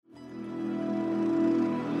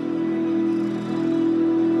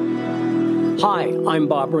Hi, I'm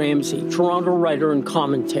Bob Ramsay, Toronto writer and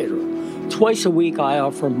commentator. Twice a week, I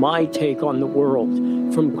offer my take on the world,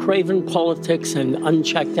 from craven politics and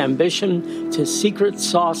unchecked ambition to secret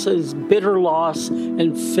sauces, bitter loss,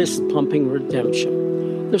 and fist-pumping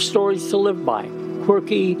redemption. They're stories to live by.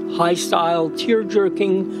 Quirky, high-style,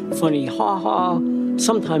 tear-jerking, funny ha-ha,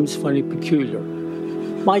 sometimes funny peculiar.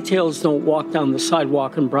 My tales don't walk down the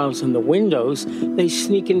sidewalk and browse in the windows. They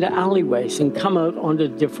sneak into alleyways and come out onto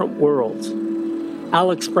different worlds.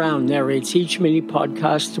 Alex Brown narrates each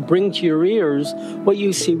mini-podcast to bring to your ears what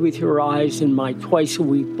you see with your eyes in my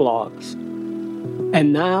twice-a-week blogs.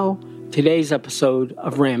 And now, today's episode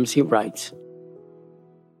of Ramsay Writes.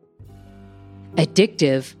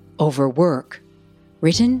 Addictive Overwork,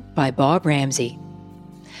 written by Bob Ramsay.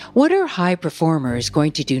 What are high performers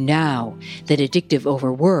going to do now that addictive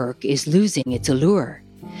overwork is losing its allure?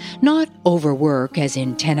 Not overwork as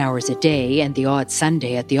in 10 hours a day and the odd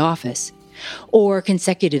Sunday at the office, or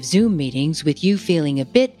consecutive Zoom meetings with you feeling a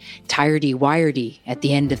bit tiredy-wiredy at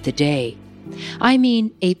the end of the day. I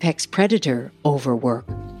mean apex predator overwork,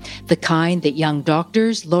 the kind that young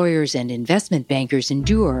doctors, lawyers, and investment bankers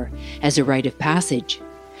endure as a rite of passage.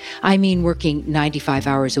 I mean working 95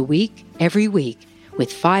 hours a week, every week,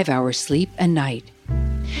 with 5 hours sleep a night.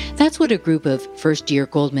 That's what a group of first-year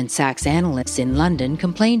Goldman Sachs analysts in London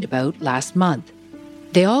complained about last month.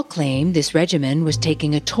 They all claimed this regimen was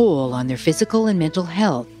taking a toll on their physical and mental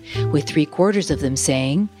health, with 3/4 of them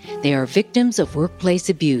saying they are victims of workplace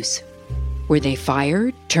abuse. Were they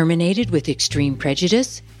fired, terminated with extreme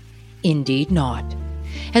prejudice? Indeed not.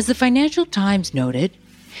 As the Financial Times noted,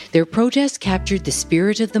 their protest captured the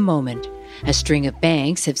spirit of the moment. A string of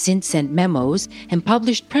banks have since sent memos and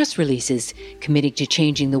published press releases committing to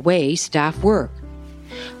changing the way staff work.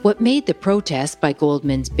 What made the protest by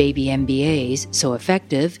Goldman's baby MBAs so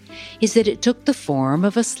effective is that it took the form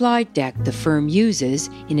of a slide deck the firm uses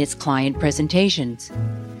in its client presentations.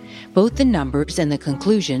 Both the numbers and the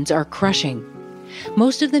conclusions are crushing.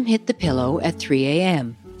 Most of them hit the pillow at 3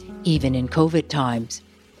 a.m., even in COVID times.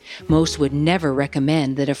 Most would never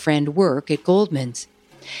recommend that a friend work at Goldman's.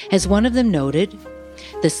 As one of them noted,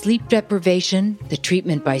 the sleep deprivation, the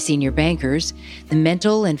treatment by senior bankers, the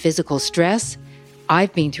mental and physical stress.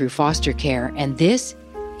 I've been through foster care, and this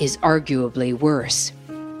is arguably worse.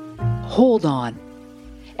 Hold on.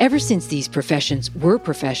 Ever since these professions were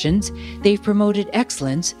professions, they've promoted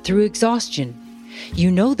excellence through exhaustion. You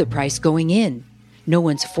know the price going in. No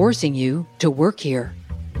one's forcing you to work here.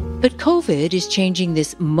 But COVID is changing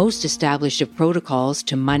this most established of protocols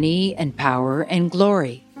to money and power and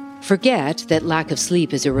glory. Forget that lack of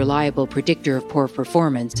sleep is a reliable predictor of poor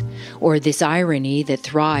performance, or this irony that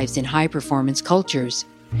thrives in high-performance cultures.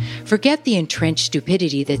 Forget the entrenched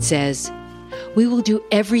stupidity that says, we will do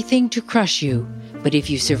everything to crush you, but if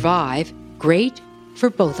you survive, great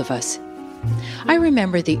for both of us. I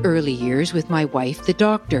remember the early years with my wife, the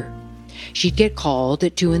doctor. She'd get called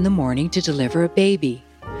at 2 a.m. to deliver a baby.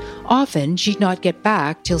 Often, she'd not get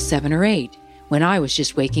back till 7 or 8, when I was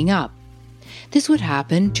just waking up. This would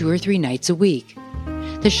happen 2 or 3 nights a week.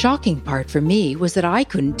 The shocking part for me was that I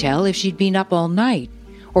couldn't tell if she'd been up all night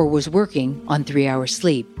or was working on 3 hours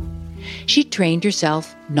sleep. She trained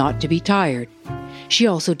herself not to be tired. She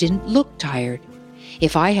also didn't look tired.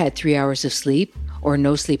 If I had 3 hours of sleep or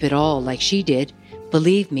no sleep at all like she did,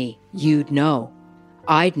 believe me, you'd know.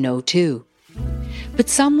 I'd know too. But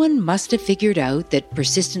someone must have figured out that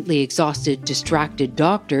persistently exhausted, distracted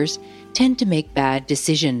doctors tend to make bad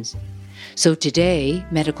decisions. So today,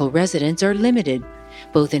 medical residents are limited,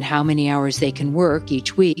 both in how many hours they can work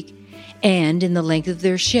each week and in the length of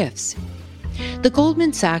their shifts. The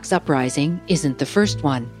Goldman Sachs uprising isn't the first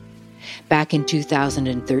one. Back in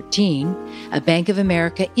 2013, a Bank of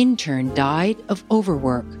America intern died of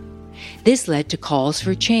overwork. This led to calls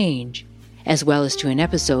for change, as well as to an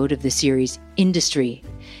episode of the series Industry,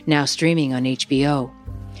 now streaming on HBO.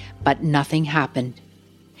 But nothing happened.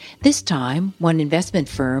 This time, one investment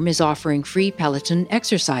firm is offering free Peloton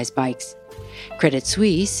exercise bikes. Credit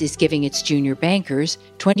Suisse is giving its junior bankers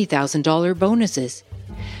 $20,000 bonuses.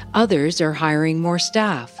 Others are hiring more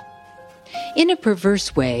staff. In a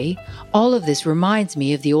perverse way, all of this reminds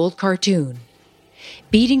me of the old cartoon.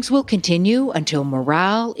 Beatings will continue until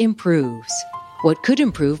morale improves. What could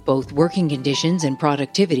improve both working conditions and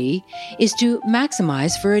productivity is to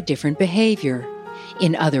maximize for a different behavior.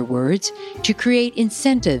 In other words, to create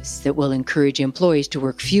incentives that will encourage employees to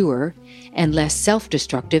work fewer and less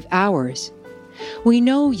self-destructive hours. We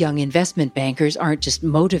know young investment bankers aren't just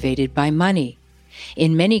motivated by money.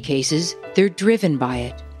 In many cases, they're driven by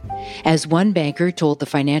it. As one banker told the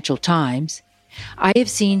Financial Times, I have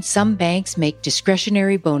seen some banks make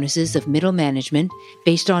discretionary bonuses of middle management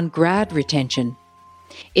based on grad retention.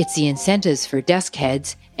 It's the incentives for desk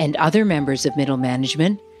heads and other members of middle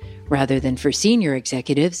management, rather than for senior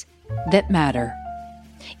executives, that matter.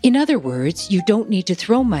 In other words, you don't need to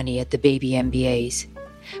throw money at the baby MBAs,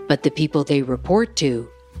 but the people they report to,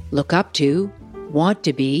 look up to, want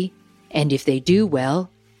to be, and if they do well,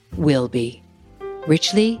 will be.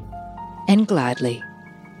 Richly and gladly.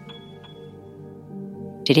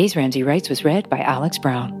 Today's Ramsay Writes was read by Alex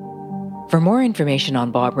Brown. For more information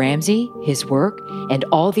on Bob Ramsay, his work, and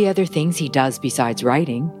all the other things he does besides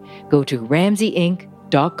writing, go to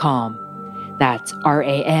ramsayinc.com. That's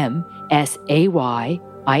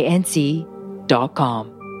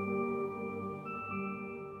RAMSAYINC.com.